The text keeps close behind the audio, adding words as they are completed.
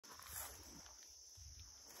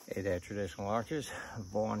Hey there, traditional archers.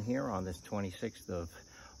 Vaughn here on this 26th of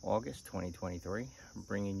August 2023. I'm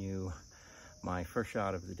bringing you my first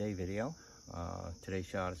shot of the day video. Today's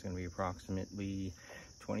shot is going to be approximately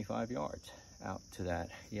 25 yards out to that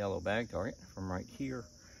yellow bag target from right here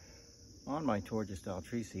on my Torges style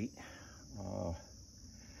tree seat.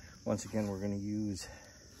 Once again, we're going to use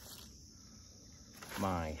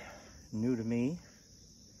my new to me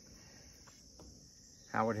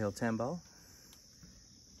Howard Hill Tembo.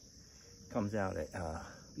 Comes out at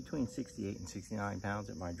between 68 and 69 pounds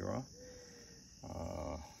at my draw.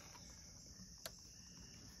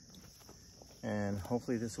 And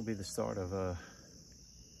hopefully this will be the start of a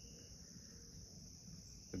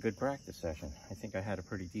good practice session. I think I had a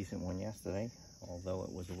pretty decent one yesterday, although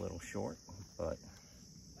it was a little short, but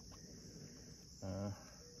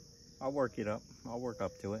I'll work it up. I'll work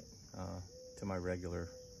up to it, to my regular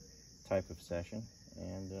type of session,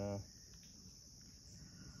 and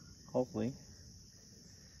hopefully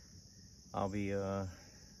I'll be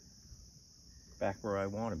back where I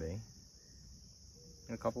want to be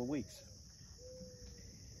in a couple of weeks.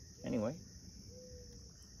 Anyway,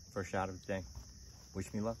 first shot of the day.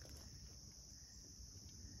 Wish me luck.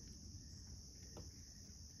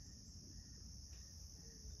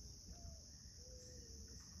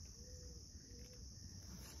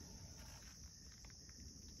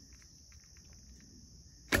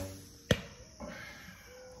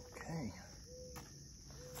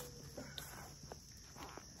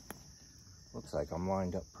 Looks like I'm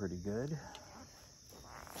lined up pretty good.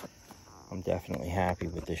 I'm definitely happy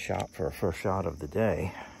with this shot for a first shot of the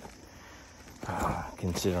day,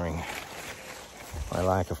 considering my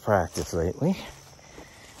lack of practice lately.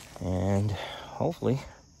 And hopefully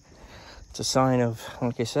it's a sign of,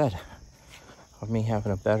 like I said, of me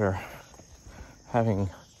having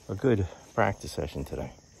a good practice session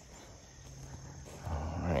today.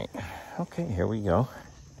 All right, okay, here we go.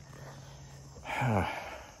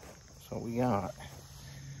 So we got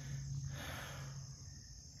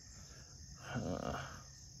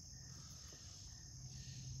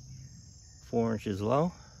 4 inches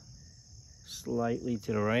low, slightly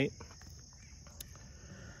to the right.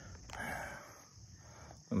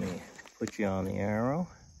 Let me put you on the arrow,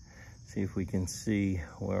 see if we can see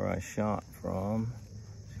where I shot from.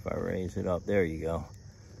 See if I raise it up. There you go.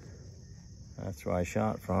 That's where I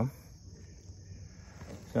shot from.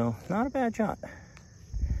 So not a bad shot.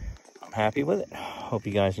 I'm happy with it. Hope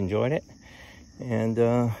you guys enjoyed it, and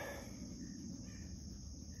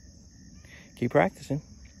keep practicing.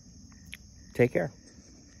 Take care.